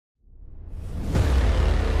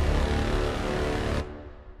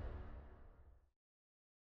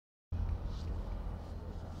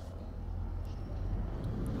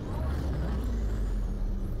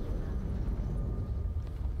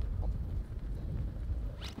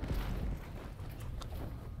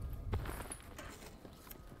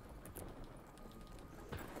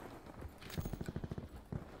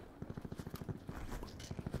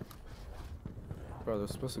Bro,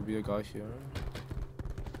 there's supposed to be a guy here.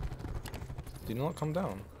 Did he not come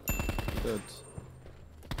down? He did.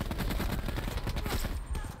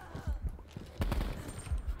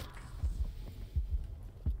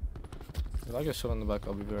 If I get shot in the back,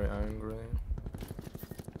 I'll be very angry.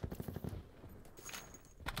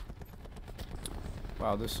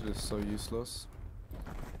 Wow, this shit is so useless.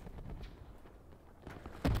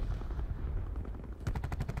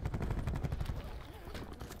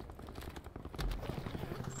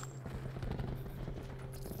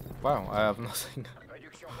 Wow, I have nothing.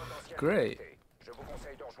 Great.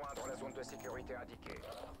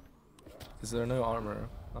 Is there no armor?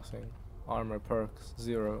 Nothing. Armor perks,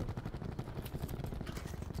 0.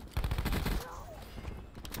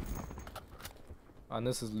 And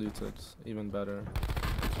this is looted, even better.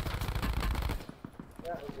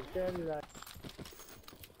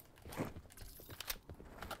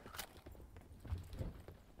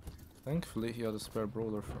 Thankfully he had a spare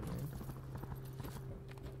brawler for me.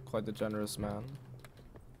 Quite the generous man.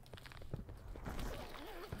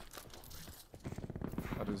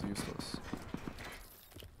 That is useless.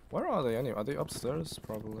 Where are they anyway? Are they upstairs?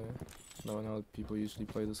 Probably. Knowing how people usually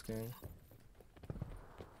play this game.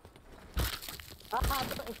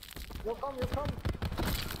 You come.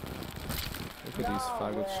 Look at these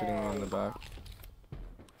faggots shooting around the back.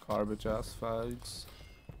 Garbage ass fags.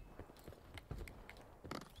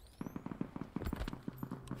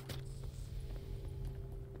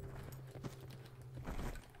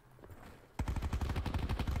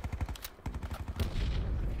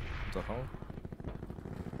 What the hell?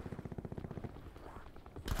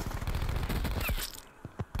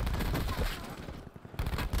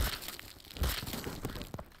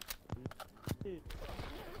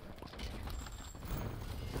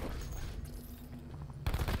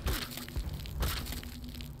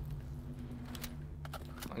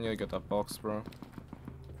 I need to get that box, bro.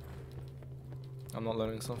 I'm not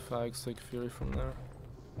letting some fags take fury from there.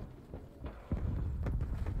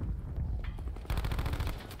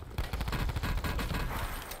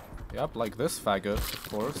 Yep, like this faggot, of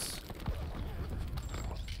course.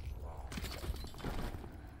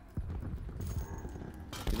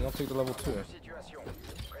 Did you not take the level 2?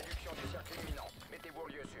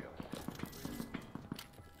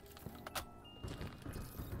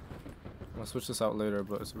 I'll switch this out later,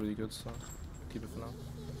 but it's really good, so keep it for now.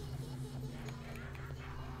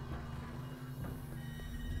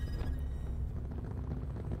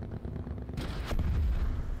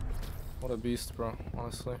 What a beast, bro,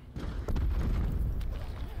 honestly.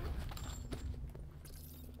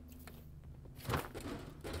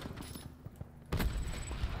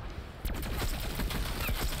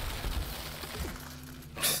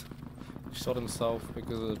 He shot himself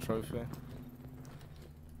because of the trophy.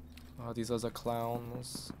 Oh, these guys are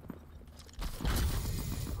clowns.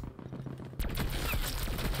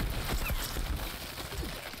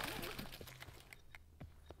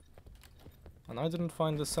 And I didn't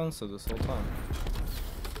find the sensor this whole time.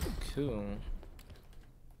 Cool.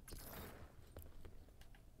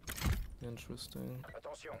 Interesting.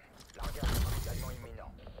 Attention, largage de ravitaillement imminent.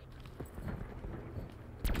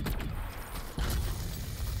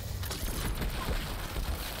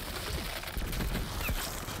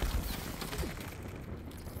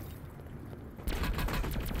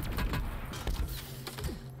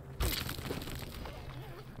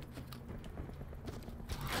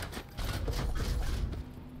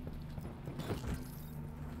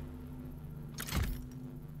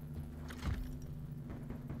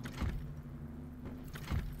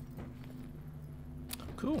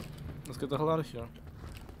 Cool. Let's get the hell out of here.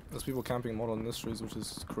 There's people camping more on this trees, which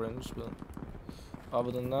is cringe, but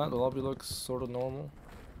other than that, the lobby looks sort of normal.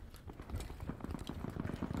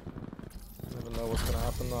 Never know what's gonna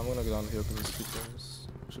happen though. I'm gonna go down here because there's 2 teams.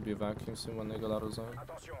 Should be a vacuum soon when they get out of zone.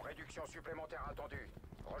 Attention, réduction supplémentaire attendue.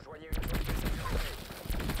 Rejoignez une zone de sécurité.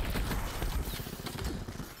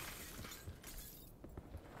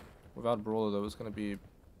 Without brawler though, it's gonna be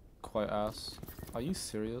quite ass. Are you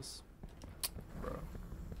serious? Bro.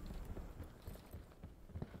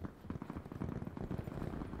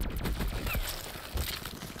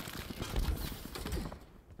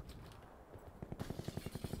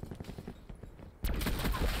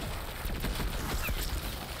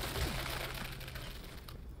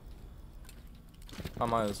 I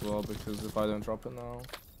might as well, because if I don't drop it now,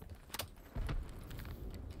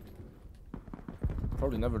 I'll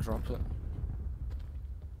probably never drop it.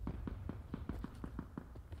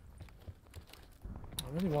 I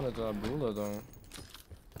really wanted a brawler though.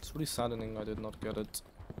 It's really saddening I did not get it.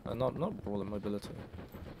 Not brawler, mobility.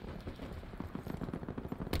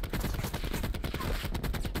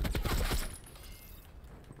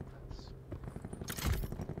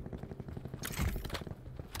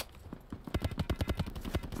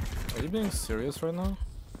 Are you being serious right now?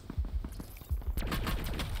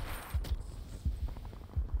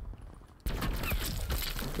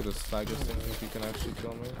 Look at this faggot thinking he can actually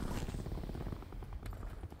kill me.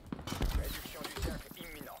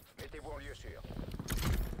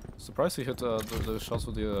 Surprised he hit the shots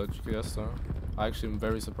with the GPS there. I actually am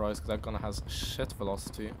very surprised because that gun has shit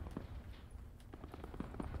velocity.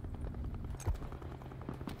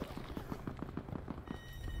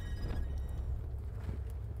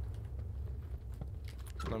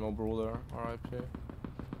 No more brawler, RIP.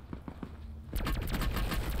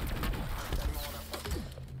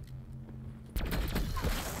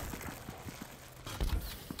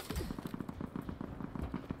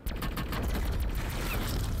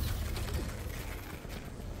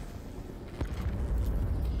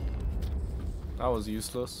 That was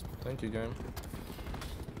useless. Thank you, game.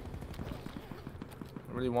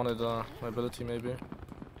 I really wanted my ability, maybe.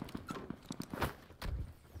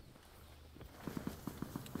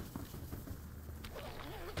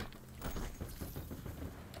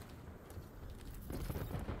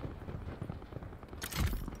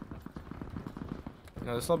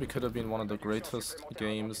 Yeah, this lobby could have been one of the greatest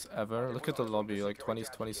games ever. Look at the lobby, like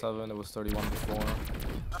 2027, it was 31 before.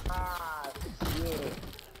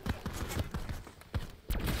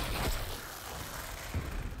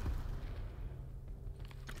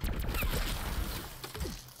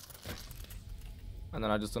 And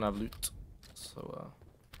then I just don't have loot, so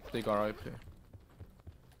big RIP.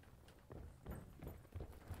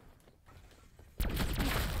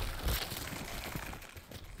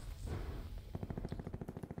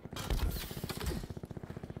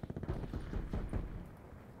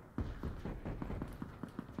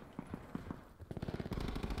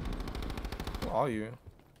 Who are you?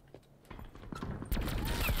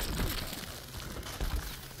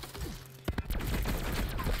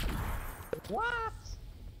 What?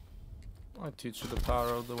 I teach you the power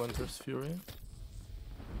of the Winter's Fury.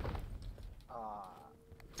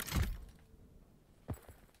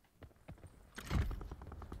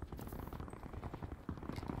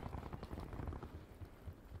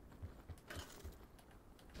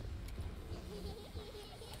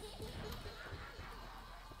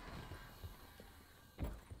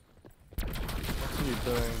 What are you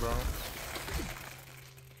doing, bro?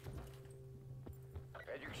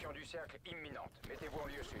 Réduction du cercle imminente. Mettez-vous en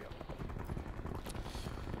lieu sûr.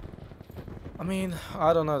 I mean,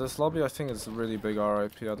 I don't know, this lobby I think is a really big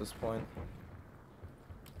RIP at this point.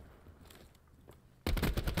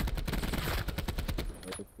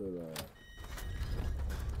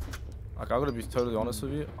 Like, I'm gonna be totally honest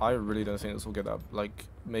with you, I really don't think this will get up. Like,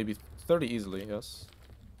 maybe 30 easily, yes.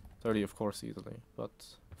 30 of course easily, but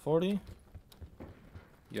 40?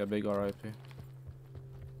 Yeah, big RIP.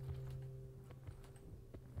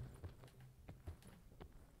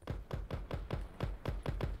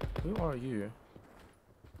 Who are you?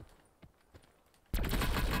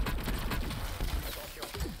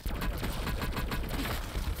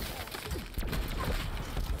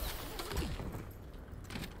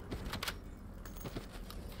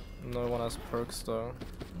 No one has perks though.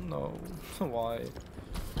 No. Why?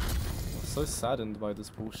 I'm so saddened by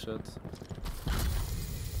this bullshit.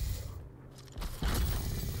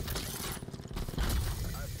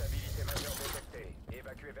 Instabilité majeure détectée.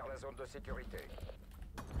 Évacuez vers la zone de sécurité.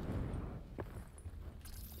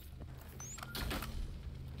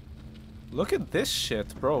 Look at this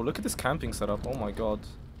shit, bro. Look at this camping setup. Oh my god.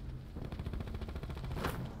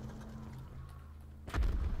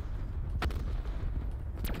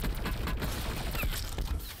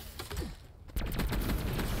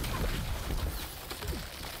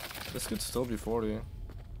 This could still be 40,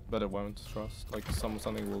 but it won't, trust. Like,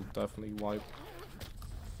 something will definitely wipe.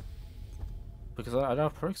 Because I don't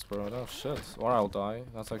have perks, bro. I don't have shit. Or I'll die.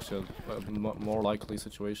 That's actually a more likely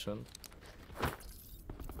situation.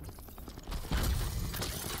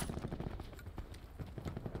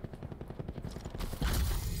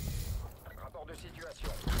 Rapport de situation.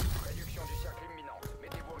 Réduction du cercle imminente.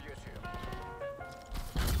 Mettez-vous en lieu sûr.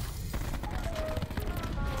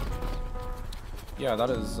 Yeah, that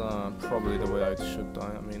is probably the way I should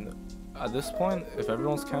die. I mean, at this point, if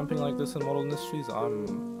everyone's camping like this in Model Industries,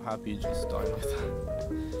 I'm happy just dying like that.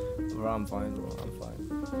 But I'm fine, bro. I'm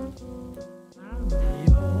fine.